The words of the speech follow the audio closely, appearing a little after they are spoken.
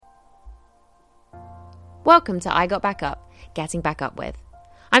Welcome to I Got Back Up, Getting Back Up With.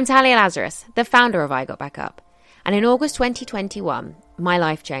 I'm Talia Lazarus, the founder of I Got Back Up, and in August 2021, my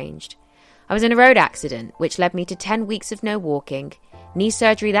life changed. I was in a road accident, which led me to 10 weeks of no walking, knee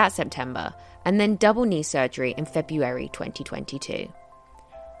surgery that September, and then double knee surgery in February 2022.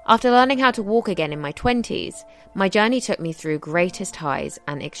 After learning how to walk again in my 20s, my journey took me through greatest highs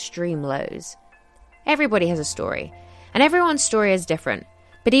and extreme lows. Everybody has a story, and everyone's story is different.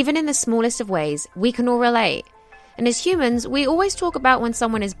 But even in the smallest of ways, we can all relate. And as humans, we always talk about when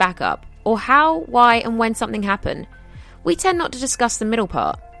someone is back up, or how, why, and when something happened. We tend not to discuss the middle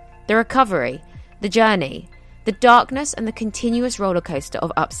part, the recovery, the journey, the darkness, and the continuous roller coaster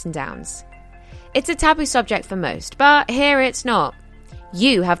of ups and downs. It's a taboo subject for most, but here it's not.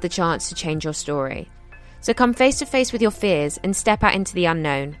 You have the chance to change your story. So come face to face with your fears and step out into the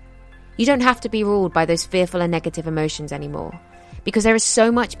unknown. You don't have to be ruled by those fearful and negative emotions anymore, because there is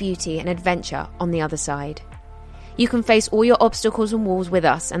so much beauty and adventure on the other side. You can face all your obstacles and walls with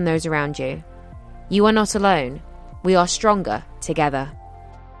us and those around you. You are not alone. We are stronger together.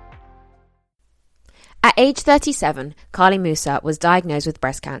 At age 37, Carly Moosah was diagnosed with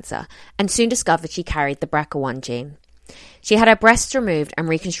breast cancer and soon discovered she carried the BRCA1 gene. She had her breasts removed and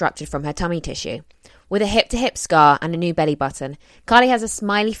reconstructed from her tummy tissue. With a hip-to-hip scar and a new belly button, Carly has a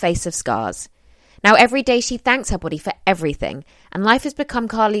smiley face of scars. Now every day she thanks her body for everything, and life has become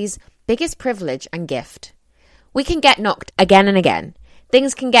Carly's biggest privilege and gift. We can get knocked again and again.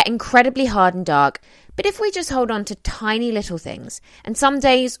 Things can get incredibly hard and dark, but if we just hold on to tiny little things, and some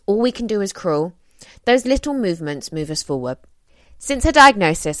days all we can do is crawl, those little movements move us forward. Since her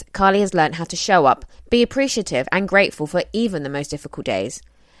diagnosis, Carly has learned how to show up, be appreciative and grateful for even the most difficult days.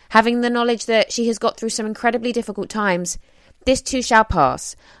 Having the knowledge that she has got through some incredibly difficult times, this too shall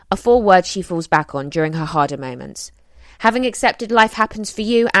pass, are 4 words she falls back on during her harder moments. Having accepted life happens for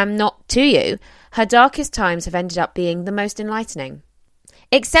you and not to you, her darkest times have ended up being the most enlightening.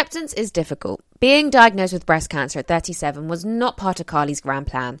 Acceptance is difficult. Being diagnosed with breast cancer at 37 was not part of Carly's grand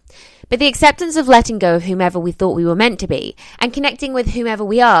plan. But the acceptance of letting go of whomever we thought we were meant to be and connecting with whomever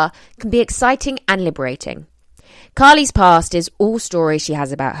we are can be exciting and liberating. Carly's past is all stories she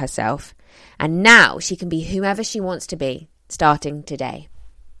has about herself. And now she can be whomever she wants to be, starting today.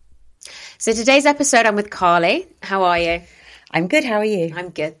 So today's episode, I'm with Carly. How are you? I'm good. How are you? I'm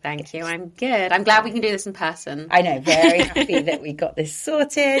good, thank you. I'm good. I'm glad we can do this in person. I know. Very happy that we got this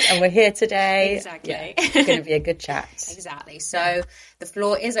sorted and we're here today. Exactly. Yeah, it's going to be a good chat. Exactly. So the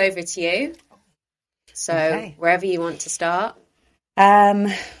floor is over to you. So Wherever you want to start.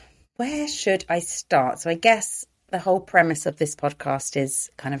 Where should I start? So I guess the whole premise of this podcast is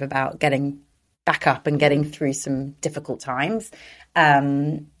kind of about getting back up and getting through some difficult times.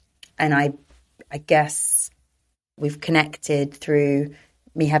 And I guess we've connected through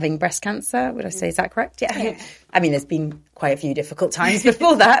me having breast cancer. Would I say, is that correct? Yeah. I mean, there's been quite a few difficult times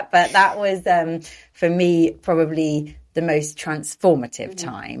before that, but that was, for me, probably the most transformative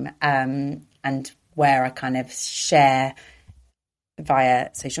time, and where I kind of share via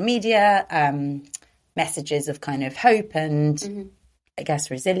social media messages of kind of hope and I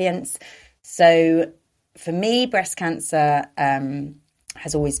guess resilience. So for me, breast cancer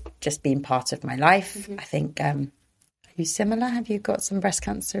has always just been part of my life. I think, are you similar? Have you got some breast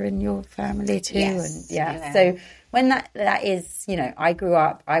cancer in your family too? Yes. And yeah. So when that is, I grew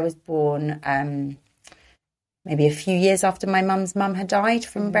up, I was born maybe a few years after my mum's mum had died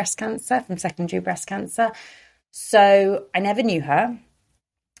from breast cancer, from secondary breast cancer. So I never knew her.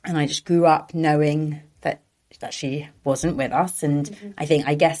 And I just grew up knowing that she wasn't with us. And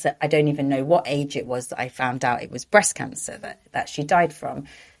I guess I don't even know what age it was that I found out it was breast cancer that she died from.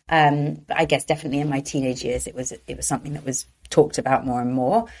 But I guess definitely in my teenage years, it was something that was talked about more and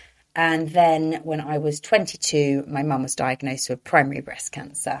more. And then when I was 22, my mum was diagnosed with primary breast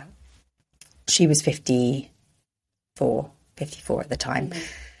cancer. She was 54 at the time.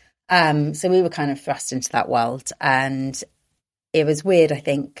 So we were kind of thrust into that world. And it was weird, I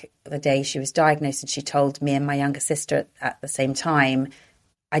think, the day she was diagnosed and she told me and my younger sister at the same time,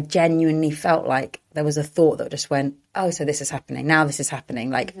 I genuinely felt like there was a thought that just went, oh, so this is happening. Now this is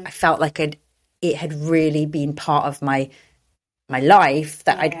happening. Like I felt like it had really been part of my life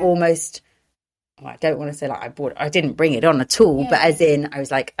that I'd almost, I don't want to say like I didn't bring it on at all, but as in I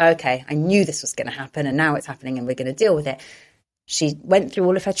was like, okay, I knew this was going to happen and now it's happening and we're going to deal with it. She went through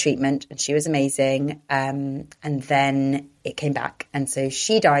all of her treatment and she was amazing. And then it came back. And so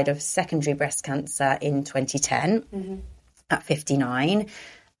she died of secondary breast cancer in 2010 at 59.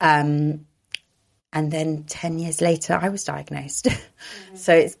 And then 10 years later, I was diagnosed.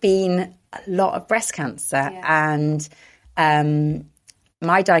 So it's been a lot of breast cancer. And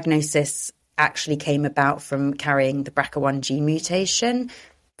my diagnosis actually came about from carrying the BRCA1 gene mutation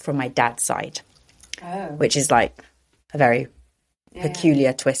from my dad's side, which is like a very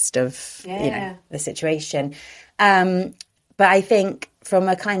peculiar twist of, the situation. But I think from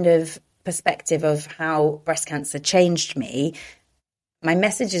a kind of perspective of how breast cancer changed me, my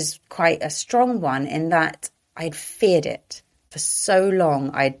message is quite a strong one in that I'd feared it for so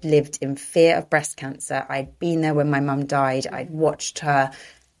long. I'd lived in fear of breast cancer. I'd been there when my mum died. I'd watched her,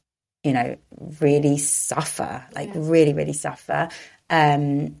 really suffer, really, really suffer.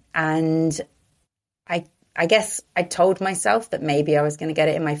 And I guess I told myself that maybe I was going to get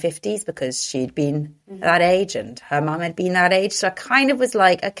it in my 50s because she'd been that age and her mum had been that age. So I kind of was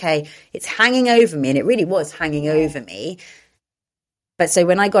like, okay, it's hanging over me. And it really was hanging over me. But so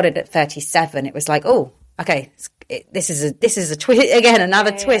when I got it at 37, it was like, oh, okay, this is a twist again,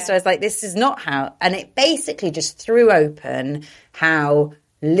 another twist. So I was like, this is not how. And it basically just threw open how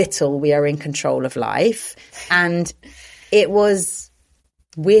little we are in control of life. And it was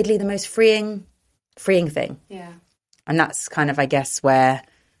weirdly the most freeing thing. Yeah. And that's kind of, I guess, where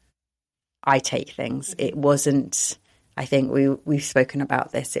I take things. It wasn't, I think we've spoken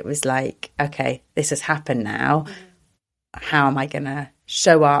about this. It was like, okay, this has happened now. How am I going to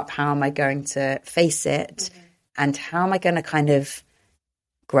show up? How am I going to face it? And how am I going to kind of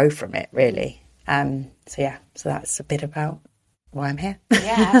grow from it, really? So that's a bit about why I'm here.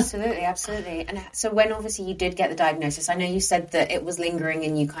 Yeah, absolutely. And so when obviously you did get the diagnosis, I know you said that it was lingering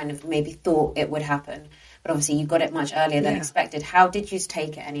and you kind of maybe thought it would happen, but obviously you got it much earlier than expected. How did you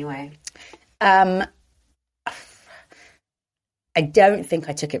take it anyway? I don't think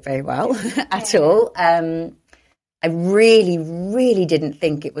I took it very well at all. I really, really didn't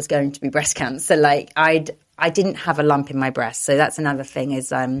think it was going to be breast cancer. Like I didn't have a lump in my breast. So that's another thing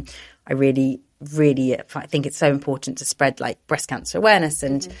is I really I think it's so important to spread like breast cancer awareness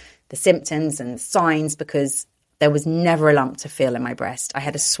and the symptoms and signs, because there was never a lump to feel in my breast. I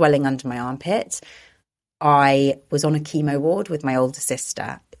had a swelling under my armpit. I was on a chemo ward with my older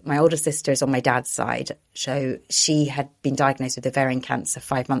sister. My older sister is on my dad's side. So she had been diagnosed with ovarian cancer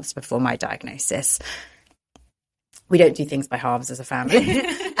 5 months before my diagnosis. We don't do things by halves as a family.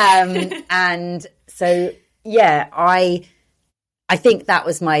 And so, I think that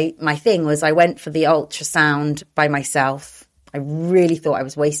was my thing was I went for the ultrasound by myself. I really thought I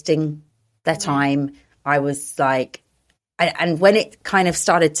was wasting their time. I was like, and when it kind of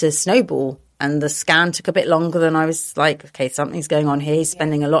started to snowball and the scan took a bit longer than I was like, okay, something's going on here. He's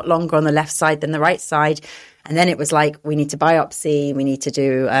spending a lot longer on the left side than the right side. And then it was like, we need to biopsy, we need to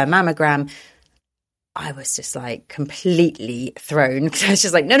do a mammogram. I was just like completely thrown because I was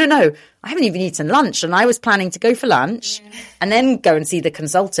just like, no, I haven't even eaten lunch. And I was planning to go for lunch and then go and see the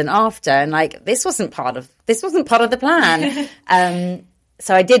consultant after. And like, this wasn't part of the plan.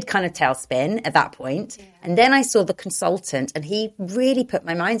 So I did kind of tailspin at that point. And then I saw the consultant and he really put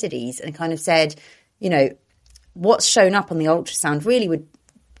my mind at ease and kind of said, what's shown up on the ultrasound really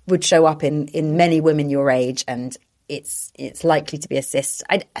would show up in many women your age, and it's likely to be a cyst.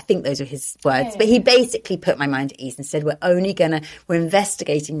 I think those are his words. But he basically put my mind at ease and said, we're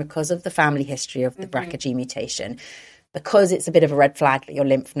investigating because of the family history of the BRCA gene mutation, because it's a bit of a red flag that your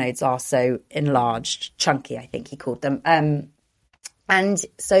lymph nodes are so enlarged, chunky, I think he called them. And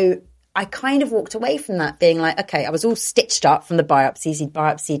so I kind of walked away from that being like, okay, I was all stitched up from the biopsies. He'd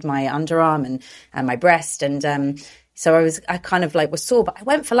biopsied my underarm and my breast. And so I kind of like was sore, but I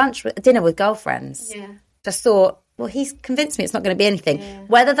went for dinner with girlfriends. Yeah. Just thought, well, he's convinced me it's not going to be anything. Yeah.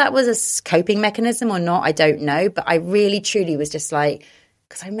 Whether that was a coping mechanism or not, I don't know. But I really, truly was just like,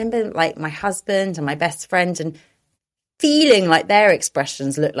 because I remember like my husband and my best friend and feeling like their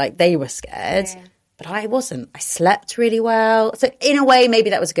expressions looked like they were scared. Yeah. But I wasn't. I slept really well. So in a way,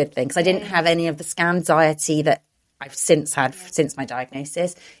 maybe that was a good thing because I didn't have any of the scan anxiety that I've since had since my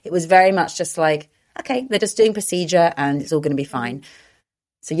diagnosis. It was very much just like, okay, they're just doing procedure and it's all going to be fine.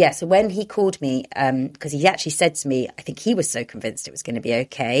 So so when he called me, because he actually said to me, I think he was so convinced it was going to be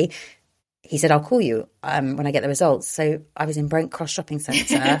okay. He said, I'll call you when I get the results. So I was in Brent Cross Shopping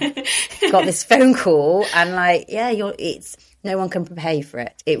Centre, got this phone call and like, it's no one can prepare you for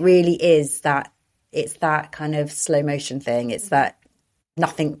it. It really is that, it's that kind of slow motion thing. It's that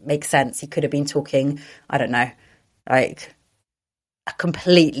nothing makes sense. He could have been talking, I don't know, like a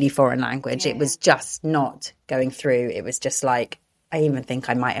completely foreign language. Yeah. It was just not going through. It was just like, I even think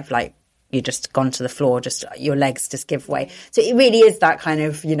I might have like, you just gone to the floor, just your legs just give way. So it really is that kind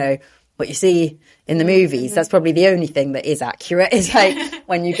of, what you see in the movies. That's probably the only thing that is accurate is like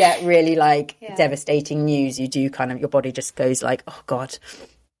when you get really like devastating news, you do kind of, your body just goes like, oh God,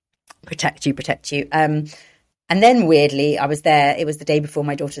 protect you. And And then weirdly, I was there. It was the day before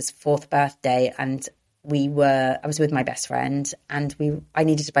my daughter's 4th birthday, and I was with my best friend, and I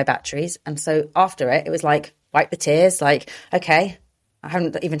needed to buy batteries. And so after it was like, wipe the tears, like, okay, I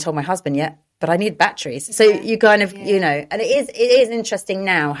haven't even told my husband yet, but I need batteries. So you kind of, you know, and it is interesting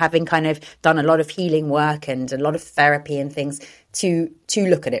now, having kind of done a lot of healing work and a lot of therapy and things, to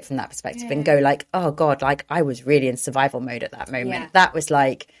look at it from that perspective and go like, oh God, like I was really in survival mode at that moment. Yeah. That was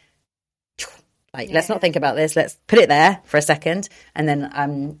like, let's not think about this. Let's put it there for a second. And then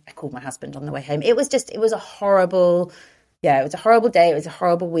I called my husband on the way home. It was a horrible day. It was a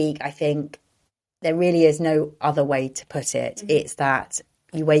horrible week. I think there really is no other way to put it. Mm-hmm. It's that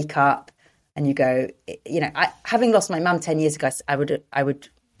you wake up and you go, you know, having lost my mum 10 years ago, I would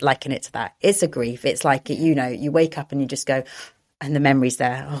liken it to that. It's a grief. It's like, you know, you wake up and you just go, and the memory's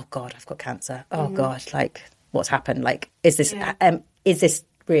there. Oh God, I've got cancer. Oh God, like what's happened? Like, is this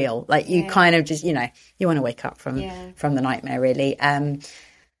real? Like you kind of just, you know, you want to wake up from the nightmare really.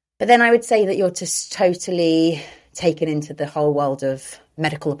 But then I would say that you're just totally taken into the whole world of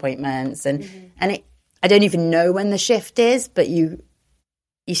medical appointments and I don't even know when the shift is, but you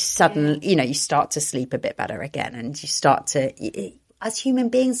suddenly, you know, you start to sleep a bit better again, and you start to, as human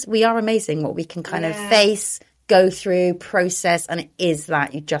beings, we are amazing what we can kind of face, go through, process, and it is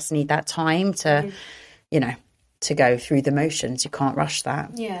that you just need that time to, you know, to go through the motions. You can't rush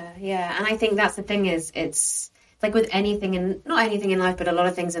that. Yeah. And I think that's the thing, is it's like with anything, and not anything in life, but a lot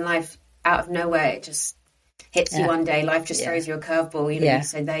of things in life, out of nowhere, it just hits you one day. Life just throws you a curveball. You know,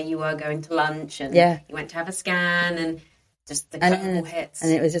 so there you were going to lunch, and you went to have a scan, and just the curveball hits.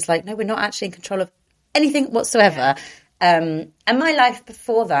 And it was just like, no, we're not actually in control of anything whatsoever. And my life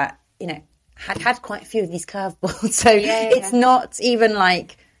before that, you know, had quite a few of these curveballs. So it's not even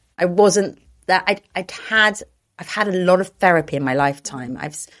like I wasn't that. I've had a lot of therapy in my lifetime.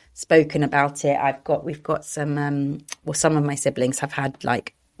 I've spoken about it. We've got some, some of my siblings have had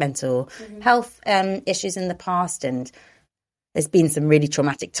like mental health issues in the past, and there's been some really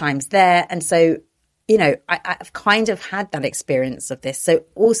traumatic times there. And so, you know, I've kind of had that experience of this. So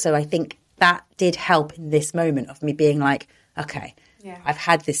also I think that did help in this moment of me being like, okay, I've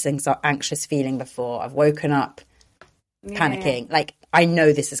had this anxious feeling before. I've woken up panicking. Like, I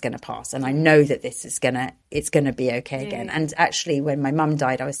know this is going to pass, and I know that it's going to be okay again. And actually, when my mum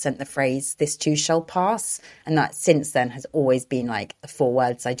died, I was sent the phrase, "This too shall pass." And that since then has always been like the 4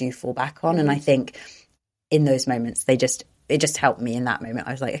 words I do fall back on. And I think in those moments, it just helped me in that moment.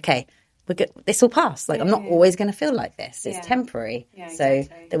 I was like, okay, this will pass. Like, I'm not always going to feel like this. It's temporary. So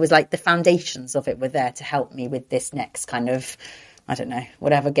there was like the foundations of it were there to help me with this next kind of, I don't know,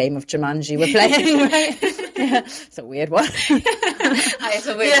 whatever game of Jumanji we're playing. Right? It's a weird one. It's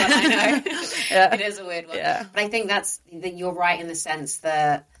a weird one, I know. It is a weird one. But I think that you're right in the sense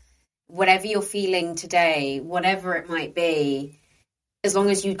that whatever you're feeling today, whatever it might be, as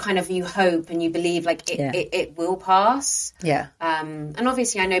long as you hope and you believe, like it will pass. And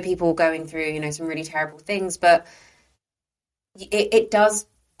obviously I know people going through, you know, some really terrible things, but it does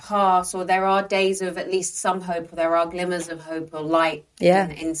pass, or there are days of at least some hope, or there are glimmers of hope or light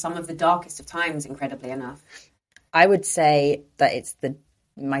in some of the darkest of times, incredibly enough. I would say that it's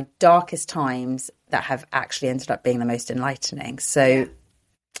my darkest times that have actually ended up being the most enlightening. So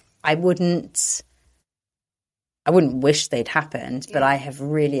I wouldn't wish they'd happened, but I have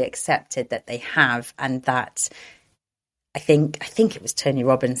really accepted that they have, and that I think it was Tony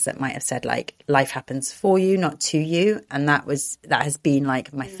Robbins that might have said, like, life happens for you, not to you. And that has been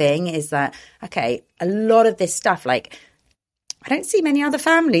like my thing, is that, okay, a lot of this stuff, like, I don't see many other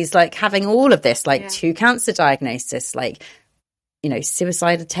families like having all of this, like 2 cancer diagnoses, like, you know,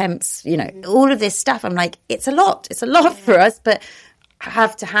 suicide attempts, you know, all of this stuff. I'm like, it's a lot for us, but I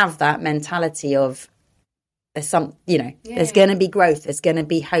have to have that mentality of, there's some, you know, there's going to be growth, there's going to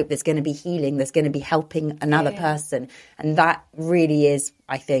be hope, there's going to be healing, there's going to be helping another person. And that really is,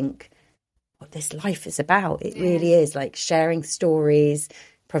 I think, what this life is about. It really is, like, sharing stories,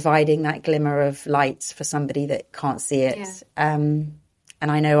 providing that glimmer of light for somebody that can't see it. And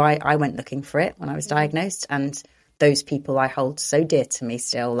I know I went looking for it when I was diagnosed, and those people I hold so dear to me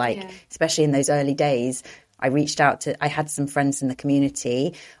still, like, especially in those early days. I had some friends in the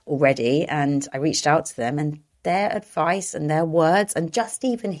community already, and I reached out to them, and their advice and their words, and just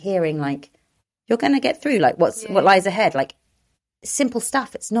even hearing, like, you're going to get through, like, what lies ahead, like, simple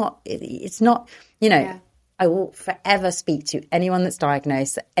stuff. It's not, you know, I will forever speak to anyone that's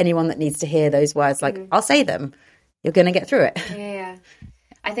diagnosed, anyone that needs to hear those words. Like, I'll say them. You're going to get through it.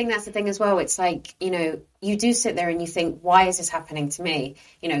 I think that's the thing as well. It's like, you know, you do sit there and you think, why is this happening to me?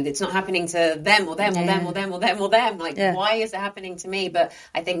 You know, it's not happening to them or them or them or them or them or them. Like, why is it happening to me? But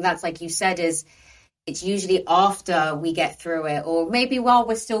I think that's, like you said, is it's usually after we get through it, or maybe while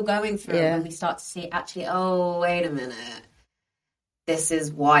we're still going through it, when we start to see actually, oh, wait a minute, this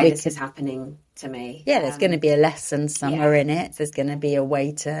is why this is happening to me. Yeah, there's going to be a lesson somewhere in it. There's going to be a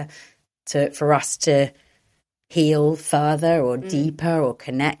way for us to heal further or deeper or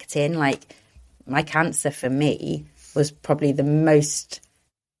connect in. Like, my cancer for me was probably the most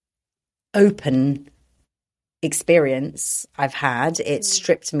open experience I've had. It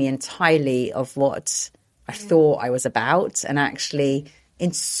stripped me entirely of what I thought I was about, and actually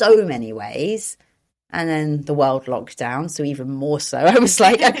in so many ways. And then the world locked down, so even more so. I was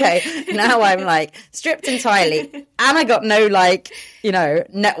like, okay, now I'm like stripped entirely, and I got no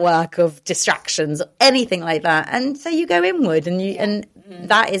network of distractions or anything like that. And so you go inward, and and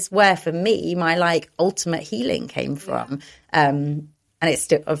that is where for me my like ultimate healing came from. And it's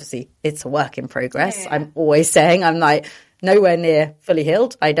still, obviously, it's a work in progress. I'm always saying I'm like nowhere near fully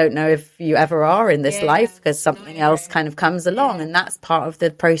healed. I don't know if you ever are in this life, because something else kind of comes along. And that's part of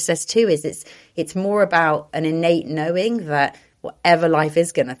the process too, is it's more about an innate knowing that whatever life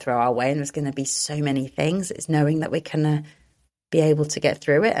is going to throw our way, and there's going to be so many things, it's knowing that we're going to be able to get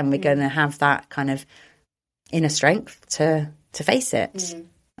through it, and we're going to have that kind of inner strength to face it.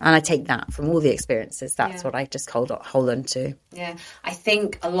 And I take that from all the experiences. That's what I just hold on to. Yeah. I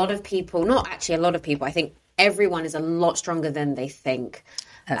think a lot of people, not actually a lot of people, I think everyone is a lot stronger than they think.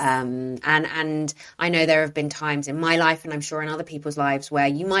 And I know there have been times in my life, and I'm sure in other people's lives, where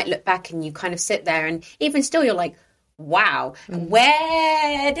you might look back and you kind of sit there, and even still you're like, wow,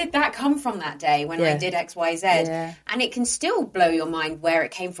 where did that come from that day when I did X, Y, Z? And it can still blow your mind where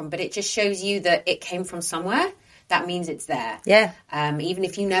it came from, but it just shows you that it came from somewhere. That means it's there. Yeah. Even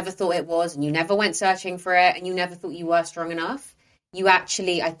if you never thought it was, and you never went searching for it, and you never thought you were strong enough, you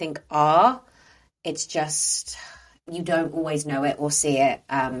actually, I think, are. It's just you don't always know it or see it.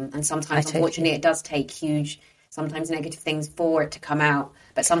 And sometimes, unfortunately, it does take sometimes negative things for it to come out.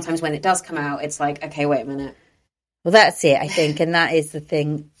 But sometimes when it does come out, it's like, okay, wait a minute. Well, that's it, I think. And that is the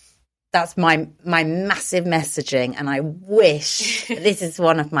thing. That's my massive messaging. And I wish, this is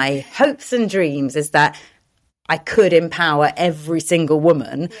one of my hopes and dreams, is that I could empower every single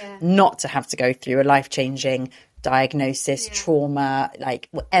woman not to have to go through a life-changing diagnosis, trauma, like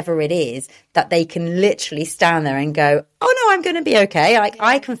whatever it is, that they can literally stand there and go, oh no, I'm going to be okay. Like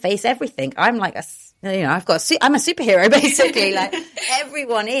I can face everything. I'm like I'm a superhero basically. Like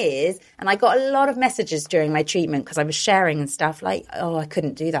everyone is. And I got a lot of messages during my treatment because I was sharing and stuff like, oh, I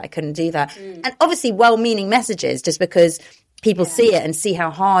couldn't do that. And obviously well-meaning messages, just because people see it and see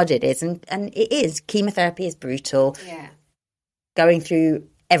how hard it is. And it is. Chemotherapy is brutal. Yeah. Going through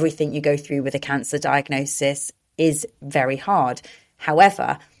everything you go through with a cancer diagnosis is very hard.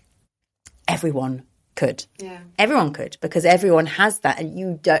 However, everyone could. Yeah. Everyone could, because everyone has that. And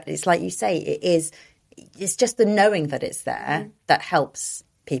you don't, it's like you say, it's just the knowing that it's there that helps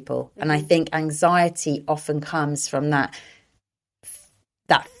people. And I think anxiety often comes from that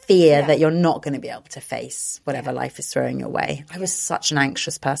fear that you're not going to be able to face whatever life is throwing your way. I was such an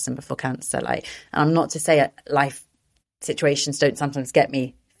anxious person before cancer. And I'm not to say life situations don't sometimes get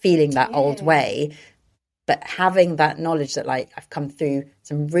me feeling that old way, but having that knowledge that I've come through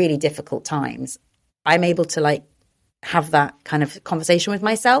some really difficult times, I'm able to have that kind of conversation with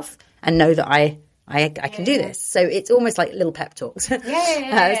myself and know that I can do this. So it's almost like little pep talks.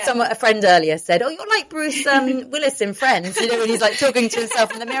 A friend earlier said, oh, you're like Bruce Willis in Friends, when he's talking to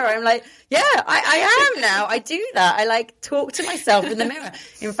himself in the mirror. I'm like, yeah, I am now. I do that. I talk to myself in the mirror.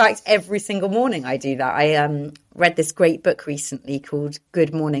 In fact, every single morning I do that. I read this great book recently called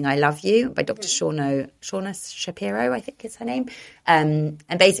Good Morning, I Love You by Dr. Shauna Shapiro, I think is her name. And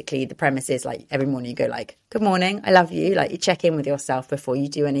basically the premise is every morning you go good morning, I love you. You check in with yourself before you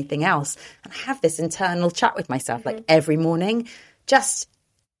do anything else. And I have this internal chat with myself every morning, just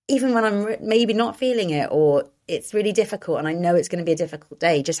even when I'm maybe not feeling it or it's really difficult and I know it's going to be a difficult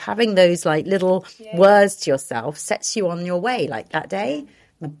day, just having those little words to yourself sets you on your way that day.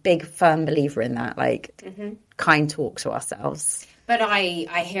 I'm a big firm believer in that, kind talk to ourselves. But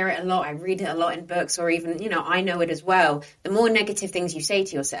I hear it a lot. I read it a lot in books, or even, I know it as well. The more negative things you say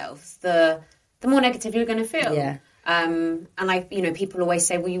to yourself, the more negative you're going to feel. Yeah. And people always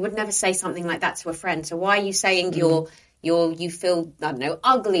say, well, you would never say something like that to a friend. So why are you saying you feel, I don't know,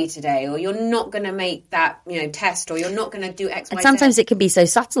 ugly today, or you're not going to make that, test, or you're not going to do X, Y, and sometimes it can be so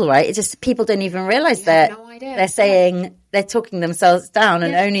subtle, right? It's just people don't even realize that they're saying, they're talking themselves down,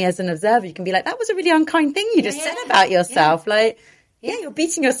 and only as an observer you can be like, that was a really unkind thing you just said about yourself. You're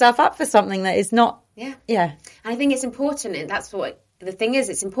beating yourself up for something that is not. Yeah. And I think it's important, and that's what the thing is.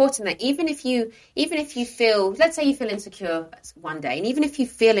 It's important that even if you feel, let's say you feel insecure one day, and even if you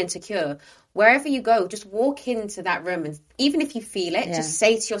feel insecure, wherever you go, just walk into that room, and even if you feel it, just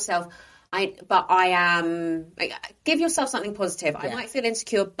say to yourself, give yourself something positive. I might feel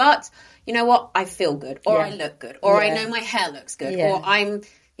insecure, but you know what? I feel good, or I look good, or I know my hair looks good, or I'm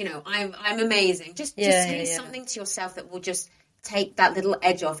amazing. Just say something to yourself that will just take that little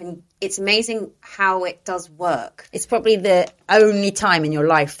edge off, and it's amazing how it does work. It's probably the only time in your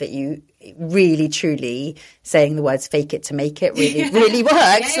life that you really, truly saying the words "fake it to make it" really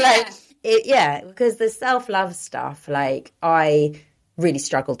works. Because the self-love stuff, like, I really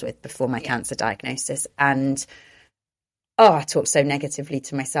struggled with before my cancer diagnosis, and I talked so negatively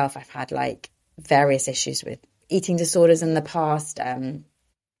to myself. I've had like various issues with eating disorders in the past,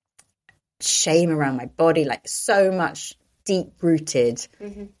 shame around my body, like so much deep-rooted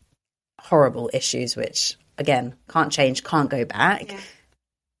horrible issues, which again can't change, can't go back.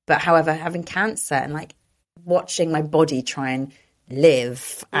 But however, having cancer and like watching my body try and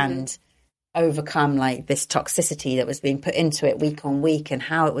live and overcome like this toxicity that was being put into it week on week, and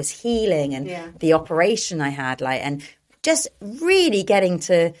how it was healing, and the operation I had, like, and just really getting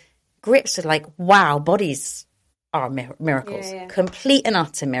to grips with like, wow, bodies are miracles, complete and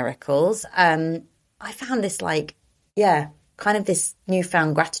utter miracles. I found this like, kind of this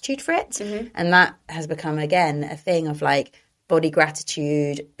newfound gratitude for it. And that has become again a thing of like body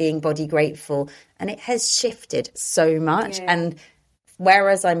gratitude, being body grateful, and it has shifted so much. And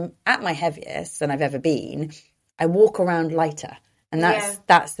whereas I'm at my heaviest than I've ever been, I walk around lighter. And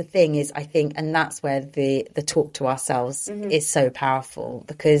that's the thing is, I think, and that's where the talk to ourselves is so powerful,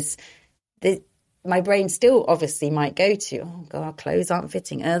 because my brain still obviously might go to, oh God, clothes aren't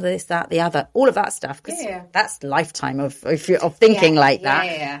fitting, this, that, the other, all of that stuff, because that's lifetime of thinking like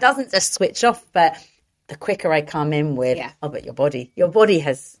that. Doesn't just switch off, but the quicker I come in with, but your body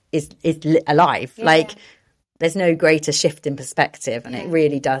is alive. Like, there's no greater shift in perspective, and it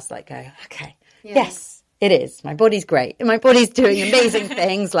really does like go, okay, yes, it is. My body's great. My body's doing amazing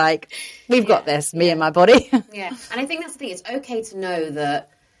things. Like, we've got this, me and my body. And I think that's the thing. It's okay to know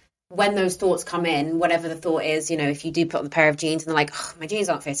that when those thoughts come in, whatever the thought is, if you do put on the pair of jeans and they're like, oh, my jeans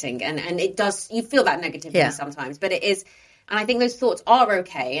aren't fitting, and it does, you feel that negativity sometimes, but it is. And I think those thoughts are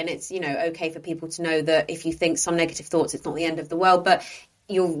okay. And it's, okay for people to know that if you think some negative thoughts, it's not the end of the world. But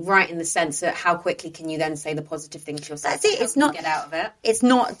you're right in the sense that how quickly can you then say the positive thing to yourself? That's it. It's not, get out of it. It's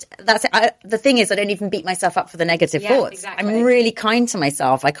not, that's it. The thing is, I don't even beat myself up for the negative thoughts. Exactly. I'm really kind to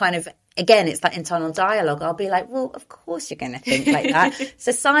myself. I kind of, again, it's that internal dialogue. I'll be like, well, of course you're going to think like that.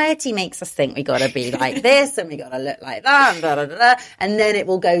 Society makes us think we got to be like this and we got to look like that and blah, blah, blah, blah. And then it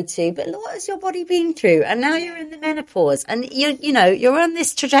will go to, but what has your body been through? And now you're in the menopause, and you're on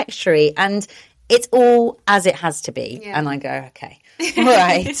this trajectory, and it's all as it has to be. And I go, okay, all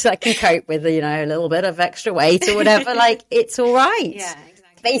right, so I can cope with, a little bit of extra weight or whatever. Like, it's all right. Yeah,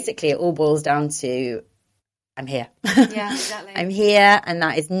 exactly. Basically, it all boils down to, I'm here. Yeah, exactly. I'm here, and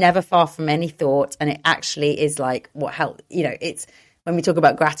that is never far from any thought. And it actually is like what help. It's when we talk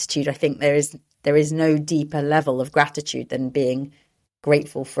about gratitude, I think there is no deeper level of gratitude than being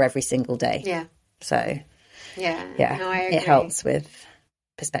grateful for every single day. Yeah. So, no, I agree. It helps with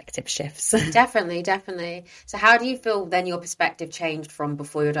perspective shifts. Definitely. So how do you feel then your perspective changed from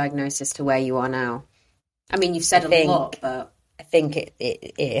before your diagnosis to where you are now? I mean, you've said a lot, but I think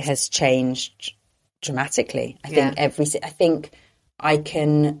it has changed dramatically. I think I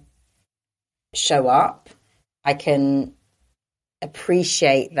can show up. I can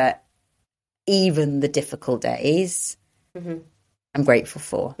appreciate that even the difficult days I'm grateful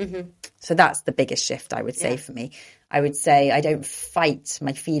for. So that's the biggest shift, I would say, for me. I would say I don't fight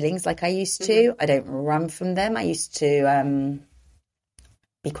my feelings like I used to. I don't run from them. I used to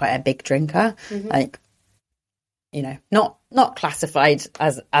be quite a big drinker, like, not classified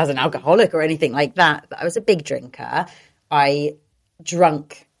as an alcoholic or anything like that, but I was a big drinker. I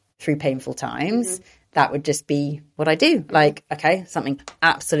drunk through painful times. That would just be what I do. Like, okay, something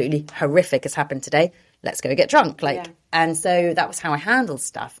absolutely horrific has happened today. Let's go get drunk. And so that was how I handled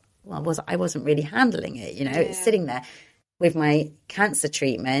stuff. Well, I wasn't really handling it, It's sitting there with my cancer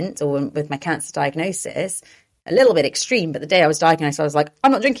treatment or with my cancer diagnosis. A little bit extreme, but the day I was diagnosed, I was like,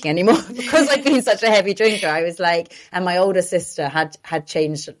 I'm not drinking anymore because I've been such a heavy drinker. I was like, and my older sister had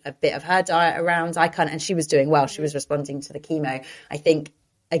changed a bit of her diet around. And she was doing well. She was responding to the chemo. I think,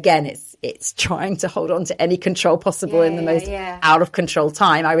 again, it's trying to hold on to any control possible in the most out of control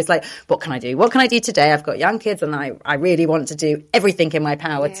time. I was like, what can I do? What can I do today? I've got young kids and I really want to do everything in my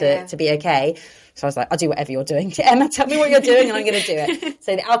power to be okay. So I was like, I'll do whatever you're doing. Emma, tell me what you're doing and I'm going to do it.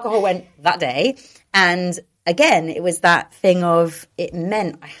 So the alcohol went that day. And again, it was that thing of, it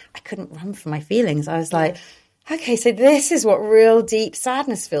meant I couldn't run from my feelings. I was like, okay, so this is what real deep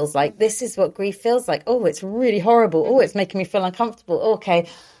sadness feels like. This is what grief feels like. Oh, it's really horrible. Oh, it's making me feel uncomfortable. Oh, okay,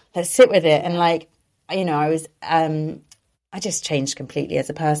 let's sit with it. And like, you know, I just changed completely as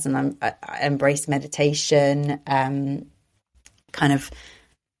a person. I embraced meditation, kind of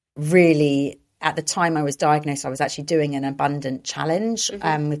really, at the time I was diagnosed, I was actually doing an abundant challenge with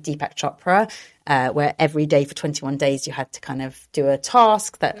Deepak Chopra, where every day for 21 days you had to kind of do a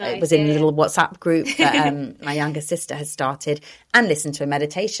task that was in a little WhatsApp group that my younger sister had started, and listen to a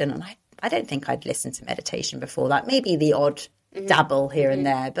meditation. And I don't think I'd listened to meditation before that, maybe the odd dabble here and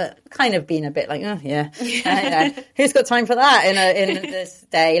there, but kind of been a bit like, oh yeah, who's got time for that in this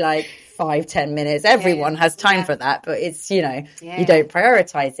day, like 5-10 minutes, everyone has time for that, but it's, you know, you don't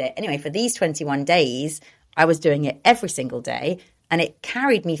prioritize it. Anyway, for these 21 days I was doing it every single day, and it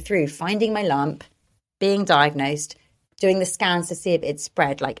carried me through finding my lump, being diagnosed, doing the scans to see if it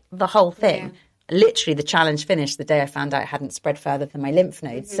spread, like the whole thing. Literally the challenge finished the day I found out it hadn't spread further than my lymph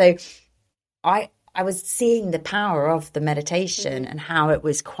nodes. So I was seeing the power of the meditation and how it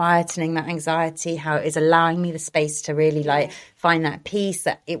was quietening that anxiety, how it was allowing me the space to really like find that peace,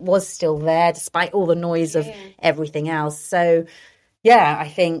 that it was still there despite all the noise of everything else. So yeah, I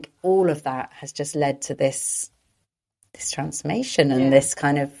think all of that has just led to this transformation and this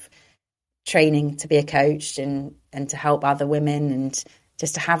kind of training to be a coach and to help other women, and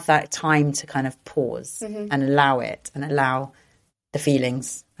just to have that time to kind of pause and allow it, and allow the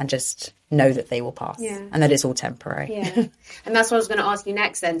feelings, and just know that they will pass and that it's all temporary. And that's what I was going to ask you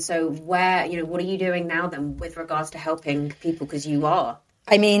next then. So where, you know, what are you doing now then with regards to helping people? Because you are.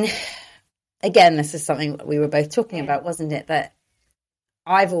 I mean, again, this is something we were both talking about, wasn't it? That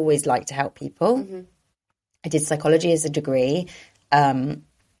I've always liked to help people. I did psychology as a degree. But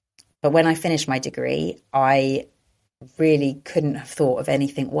when I finished my degree, I really couldn't have thought of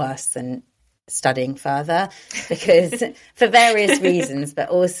anything worse than studying further, because for various reasons, but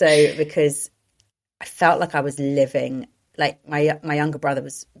also because I felt like I was living, like my younger brother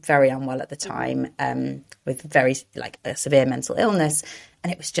was very unwell at the time, with very like a severe mental illness,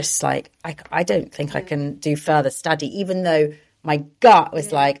 and it was just like I don't think I can do further study, even though my gut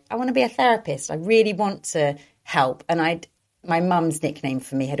was like, I want to be a therapist, I really want to help. And my mum's nickname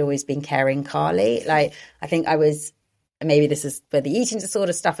for me had always been Caring Carly. Like, I think I was, maybe this is where the eating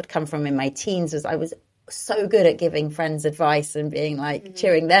disorder stuff had come from in my teens, was I was so good at giving friends advice and being like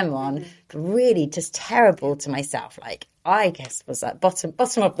cheering them on, but really just terrible to myself. Like, I guess was at bottom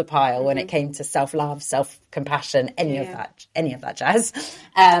of the pile when it came to self-love, self-compassion, any of that jazz.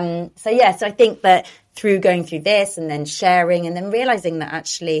 So I think that through going through this and then sharing and then realizing that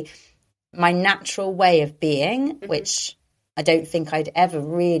actually my natural way of being, which I don't think I'd ever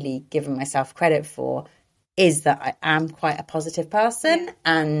really given myself credit for, is that I am quite a positive person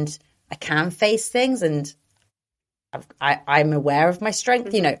and I can face things, and I'm aware of my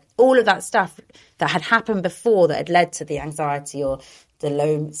strength. You know, all of that stuff that had happened before that had led to the anxiety or the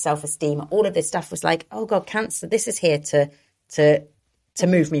low self-esteem, all of this stuff was like, oh God, cancer, this is here to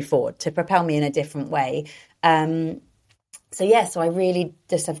move me forward, to propel me in a different way. So I really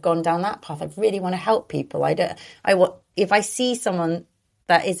just have gone down that path. I really want to help people. If I see someone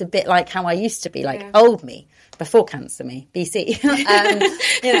that is a bit like how I used to be, like old me, before cancer me, BC.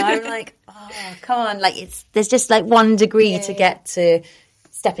 I'm like, oh, come on. Like, there's just like 1 degree to get to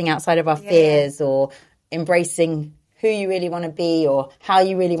stepping outside of our fears, or embracing who you really want to be, or how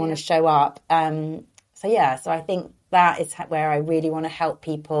you really want to show up. So I think that is where I really want to help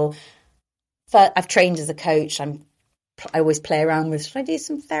people. I've trained as a coach. I always play around with, should I do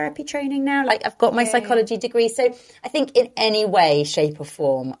some therapy training now? Like, I've got my psychology degree. So I think in any way, shape or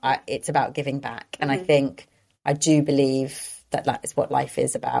form, it's about giving back. And I think I do believe that is what life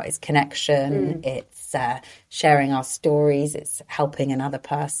is about. It's connection. It's sharing our stories. It's helping another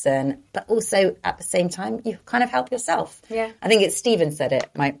person. But also at the same time, you kind of help yourself. Yeah. I think it's Stephen said it,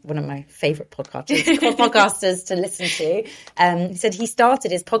 one of my favourite podcasters to listen to. He said he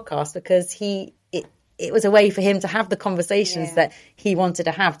started his podcast because it was a way for him to have the conversations that he wanted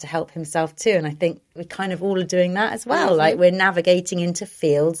to have to help himself too. And I think we kind of all are doing that as well. Like, we're navigating into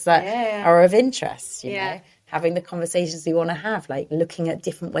fields that are of interest, you know, having the conversations we want to have, like looking at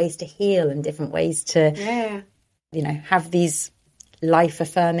different ways to heal and different ways to, you know, have these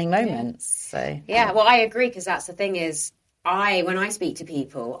life-affirming moments. So well, I agree, because that's the thing is, when I speak to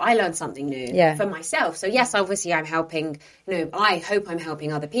people, I learn something new for myself. So yes, obviously I'm helping, you know, I hope I'm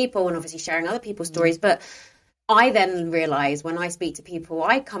helping other people and obviously sharing other people's stories, but I then realise when I speak to people,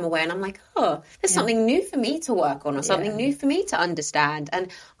 I come away and I'm like, oh, there's something new for me to work on or something new for me to understand.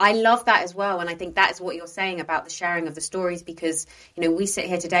 And I love that as well. And I think that is what you're saying about the sharing of the stories, because, you know, we sit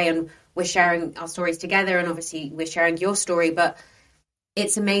here today and we're sharing our stories together, and obviously we're sharing your story, but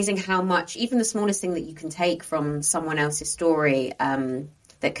it's amazing how much, even the smallest thing that you can take from someone else's story,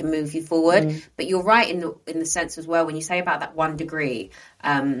 that can move you forward. But you're right in the sense as well, when you say about that 1 degree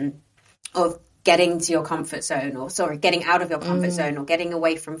of getting to your comfort zone, or getting out of your comfort zone, or getting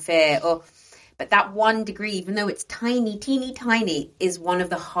away from fear, but that 1 degree, even though it's tiny, teeny tiny, is one of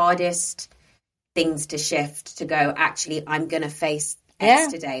the hardest things to shift, to go, actually, I'm going to face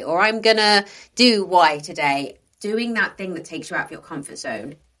X today, or I'm going to do Y today. Doing that thing that takes you out of your comfort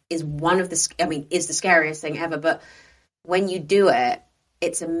zone is is the scariest thing ever. But when you do it,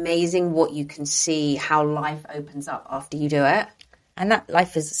 it's amazing what you can see, how life opens up after you do it. And that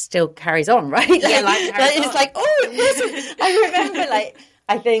life still carries on, right? Life carries on. It's like, it wasn't. I remember,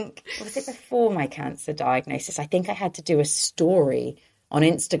 I think, was it before my cancer diagnosis? I think I had to do a story on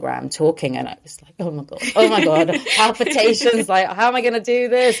Instagram talking, and I was like, oh my God, palpitations, like, how am I going to do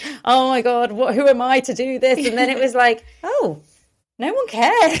this? Oh my God, who am I to do this? And then it was like, oh, no one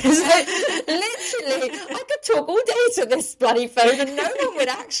cares. Literally, I could talk all day to this bloody phone and no one would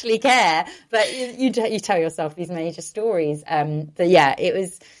actually care. But you tell yourself these major stories. But yeah, it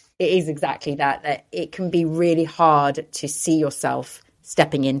is exactly that it can be really hard to see yourself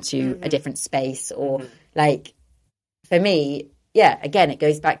stepping into a different space, or like, for me, yeah, again, it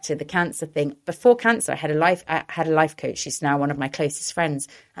goes back to the cancer thing. Before cancer, I had a life coach. She's now one of my closest friends.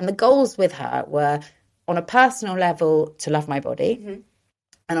 And the goals with her were, on a personal level, to love my body.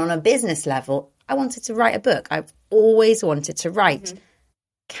 And on a business level, I wanted to write a book. I've always wanted to write.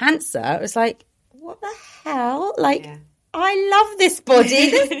 Cancer was like, what the hell? Like, I love this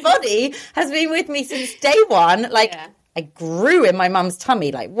body. This body has been with me since day one. Like, I grew in my mum's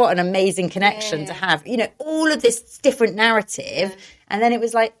tummy. Like, what an amazing connection to have. You know, all of this different narrative. And then it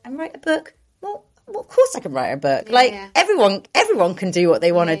was like, and write a book. Well, of course I can write a book. Everyone can do what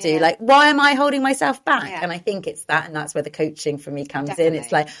they want to do. Like, why am I holding myself back? And I think it's that, and that's where the coaching for me comes in.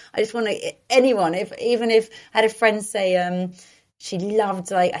 It's like, I just want to, anyone, even if I had a friend say, she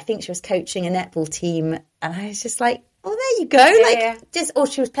loved, like, I think she was coaching a netball team, and I was just like, oh, there you go. Or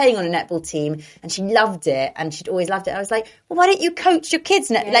she was playing on a netball team and she loved it, and she'd always loved it. I was like, well, why don't you coach your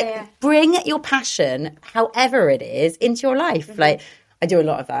kids? Bring your passion, however it is, into your life. Like, I do a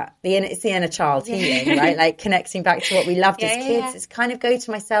lot of that. It's the inner child healing, right? Like, connecting back to what we loved as kids. It's kind of go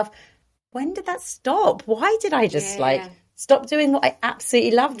to myself, when did that stop? Why did I just stop doing what I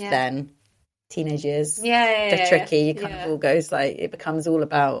absolutely loved then? Teenage years. They're tricky. You kind of all goes, like, it becomes all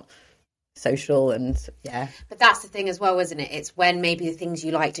about social and but that's the thing as well, isn't it? It's when maybe the things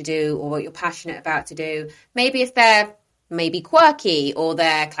you like to do or what you're passionate about to do, maybe if they're maybe quirky, or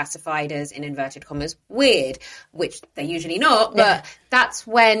they're classified as, in inverted commas, weird, which they're usually not, but that's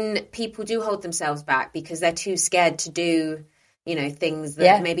when people do hold themselves back because they're too scared to do, you know, things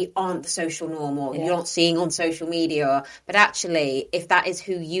that maybe aren't the social norm, or you're not seeing on social media. But actually, if that is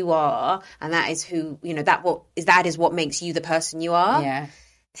who you are, and that is who, you know, that is what makes you the person you are,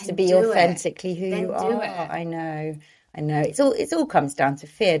 to be authentically who you are. I know. It all comes down to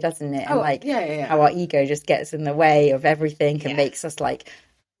fear, doesn't it? And how our ego just gets in the way of everything and makes us like,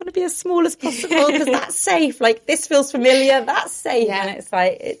 I want to be as small as possible because that's safe. Like, this feels familiar, that's safe. And it's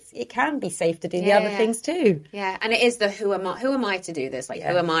like, it can be safe to do the other things too. Yeah, and it is the who am I to do this? Like,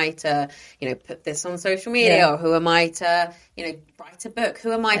 who am I to, you know, put this on social media? Or who am I to, you know, write a book?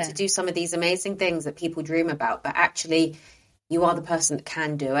 Who am I to do some of these amazing things that people dream about? But actually, you are the person that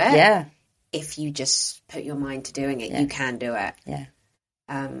can do it. Yeah. If you just put your mind to doing it, you can do it. Yeah.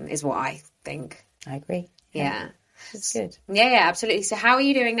 Is what I think. I agree. Yeah. It's good. Yeah, absolutely. So how are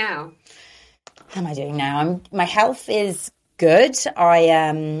you doing now? How am I doing now? My health is good.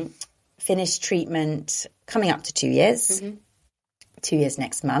 I finished treatment coming up to 2 years. 2 years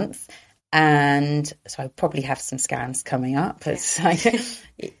next month. And so I probably have some scans coming up. It's like,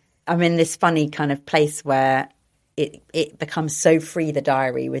 I'm in this funny kind of place where it becomes so free, the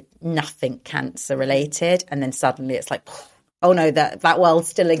diary, with nothing cancer related, and then suddenly it's like, oh no, that world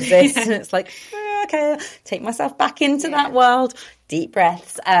still exists. And it's like, okay, take myself back into that world. Deep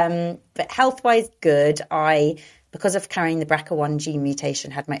breaths. But health wise, good. I, because of carrying the BRCA1 gene mutation,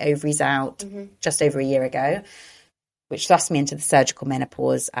 had my ovaries out just over a year ago, which thrust me into the surgical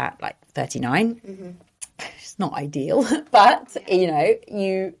menopause at like 39. It's not ideal, but you know,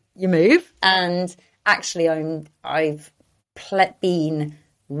 you move. And actually, I've been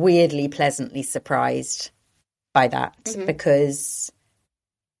weirdly pleasantly surprised by that, because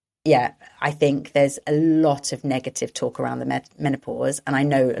I think there's a lot of negative talk around the menopause, and I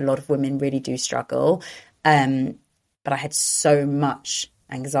know a lot of women really do struggle. But I had so much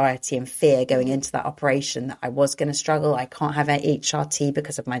anxiety and fear going into that operation that I was going to struggle. I can't have an HRT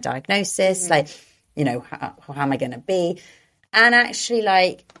because of my diagnosis. Like, you know, how am I going to be? And actually,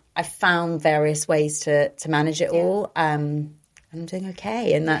 like, I found various ways to manage it all. And I'm doing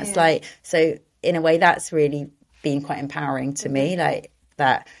okay. And that's like, so in a way, that's really been quite empowering to me. Like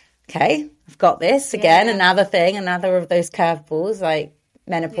that, okay, I've got this again, another thing, another of those curveballs, like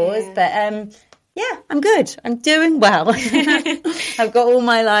menopause. But yeah, I'm good. I'm doing well. I've got all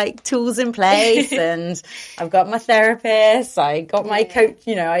my like tools in place, and I've got my therapist. I got my coach.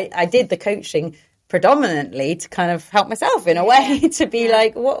 You know, I did the coaching predominantly to kind of help myself in a way to be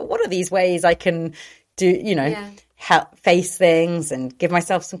like, what are these ways I can do, you know, help face things and give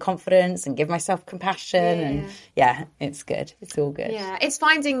myself some confidence and give myself compassion. And it's good. It's all good. Yeah, it's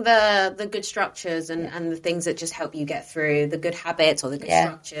finding the good structures and the things that just help you get through, the good habits or the good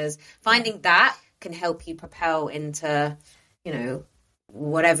structures. Finding that can help you propel into, you know,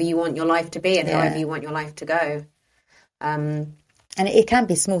 whatever you want your life to be and however you want your life to go. And it can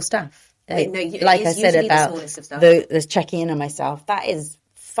be small stuff. Like I said about the checking in on myself, that is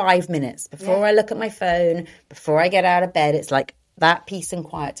 5 minutes before I look at my phone, before I get out of bed. It's like that peace and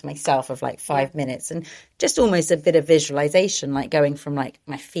quiet to myself of like 5 minutes, and just almost a bit of visualization, like going from like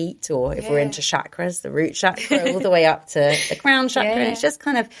my feet, or if we're into chakras, the root chakra all the way up to the crown chakra. And it's just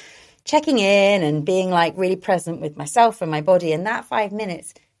kind of checking in and being like really present with myself and my body. And that 5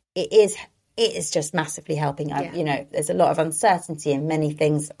 minutes, it is just massively helping. You know, there's a lot of uncertainty in many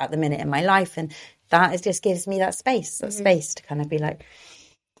things at the minute in my life, and that just gives me that space to kind of be like,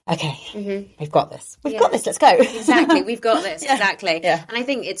 okay, we've got this. We've got this. Let's go. Exactly. We've got this. Exactly. Yeah. And I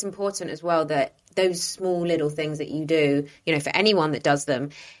think it's important as well that those small little things that you do, you know, for anyone that does them,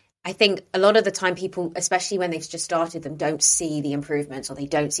 I think a lot of the time people, especially when they've just started them, don't see the improvements or they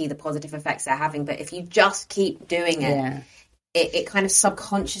don't see the positive effects they're having. But if you just keep doing it, it kind of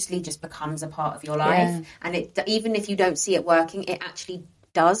subconsciously just becomes a part of your life. And even if you don't see it working, it actually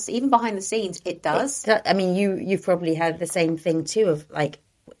does. Even behind the scenes, it does. I mean, you've probably had the same thing too, of like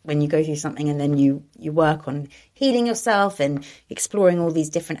when you go through something and then you work on healing yourself and exploring all these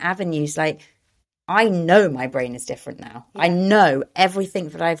different avenues. Like, I know my brain is different now. I know everything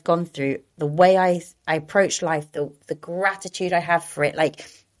that I've gone through, the way I approach life, the gratitude I have for it. Like,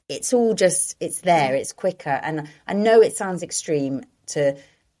 it's all just, it's there, it's quicker. And I know it sounds extreme to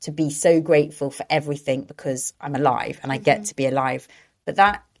be so grateful for everything because I'm alive and I get to be alive. But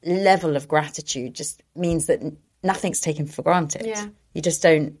that level of gratitude just means that nothing's taken for granted. Yeah. You just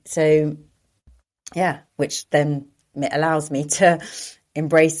don't. So, which then allows me to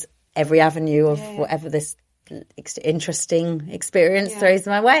embrace every avenue of whatever this interesting experience throws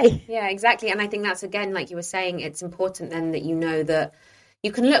my way. Yeah, exactly. And I think that's, again, like you were saying, it's important then that you know that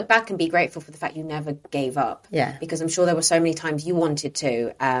you can look back and be grateful for the fact you never gave up. Yeah. Because I'm sure there were so many times you wanted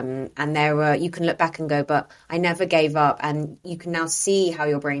to. And you can look back and go, but I never gave up. And you can now see how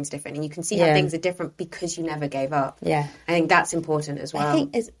your brain's different. And you can see how things are different because you never gave up. Yeah. I think that's important as well. I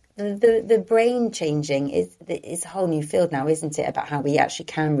think the brain changing is a whole new field now, isn't it? About how we actually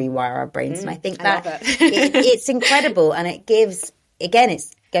can rewire our brains. And I think that it's incredible. And it gives, again, it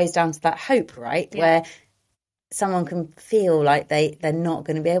goes down to that hope, right? Yeah. Where someone can feel like they're not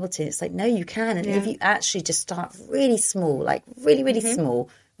going to be able to. It's like, no, you can. And if you actually just start really small, like really, really small,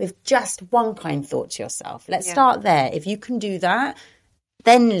 with just one kind thought to yourself, let's start there. If you can do that,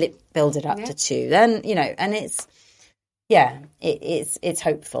 then build it up to 2. Then, you know, and it's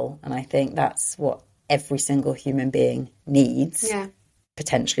hopeful. And I think that's what every single human being needs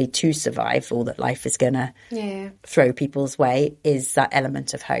potentially to survive all that life is going to throw people's way, is that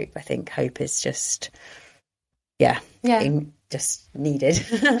element of hope. I think hope is just... just needed.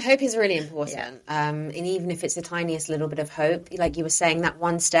 Hope is really important. And even if it's the tiniest little bit of hope, like you were saying, that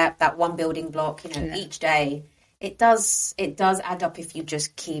one step, that one building block, you know, each day, it does add up if you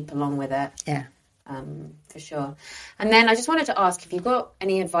just keep along with it. Yeah. For sure. And then I just wanted to ask if you've got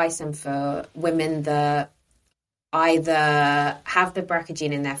any advice for women that either have the BRCA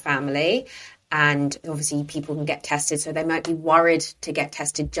gene in their family, and obviously people can get tested, so they might be worried to get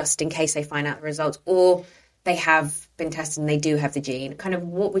tested just in case they find out the results, or they have been tested and they do have the gene. Kind of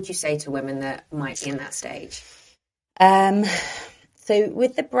what would you say to women that might be in that stage? So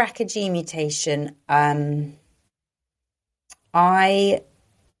with the BRCA gene mutation, I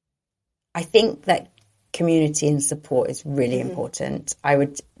think that community and support is really important.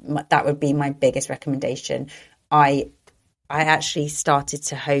 That would be my biggest recommendation. I actually started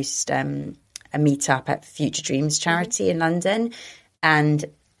to host a meetup at Future Dreams charity in London, and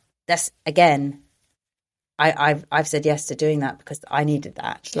that's, again, I've said yes to doing that because I needed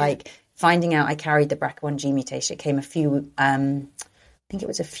that. Yeah. Like finding out I carried the BRCA1 gene mutation, it came I think it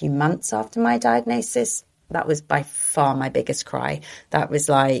was a few months after my diagnosis. That was by far my biggest cry. That was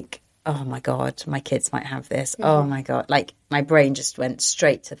like, oh my God, my kids might have this. Mm-hmm. Oh my God. Like my brain just went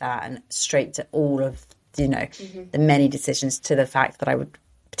straight to that and straight to all of, the many decisions, to the fact that I would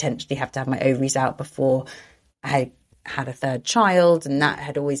potentially have to have my ovaries out before I had a third child. And that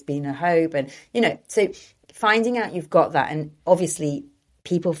had always been a hope. And, so finding out you've got that, and obviously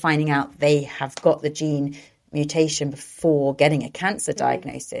people finding out they have got the gene mutation before getting a cancer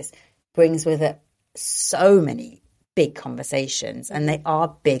diagnosis brings with it so many big conversations, and they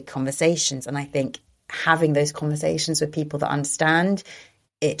are big conversations. And I think having those conversations with people that understand,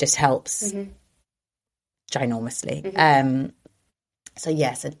 it just helps ginormously.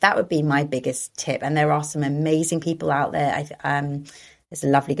 So that would be my biggest tip. And there are some amazing people out there. There's a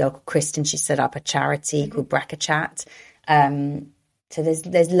lovely girl called Kristen. She set up a charity called BRCA Chat. So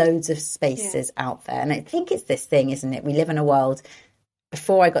there's loads of spaces out there. And I think it's this thing, isn't it? We live in a world.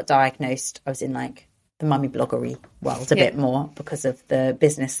 Before I got diagnosed, I was in like the mummy bloggery world a bit more because of the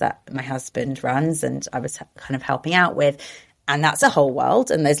business that my husband runs and I was kind of helping out with. And that's a whole world,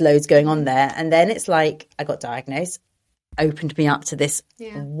 and there's loads going on there. And then it's like I got diagnosed, opened me up to this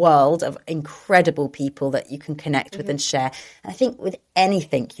world of incredible people that you can connect with and share. And I think with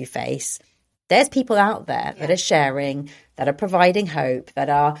anything you face, there's people out there that are sharing, that are providing hope, that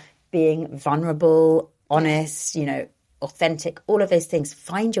are being vulnerable, honest, authentic, all of those things.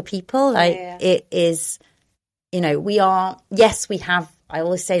 Find your people. It is, we are, yes, we have, I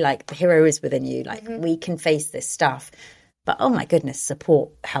always say, like, the hero is within you. Like, we can face this stuff. But, oh, my goodness, support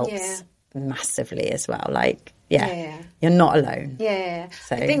helps massively as well. Like, you're not alone. Yeah.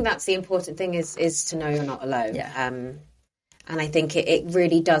 So I think that's the important thing is to know you're not alone. Yeah. And I think it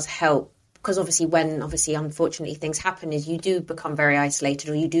really does help, because obviously when unfortunately things happen, is you do become very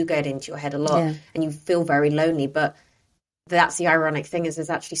isolated, or you do get into your head a lot and you feel very lonely. But that's the ironic thing, is there's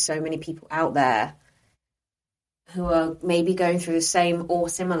actually so many people out there who are maybe going through the same or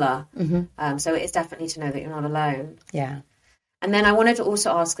similar. So it is definitely to know that you're not alone. Yeah. And then I wanted to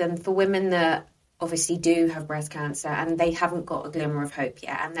also ask them, for women that obviously do have breast cancer and they haven't got a glimmer of hope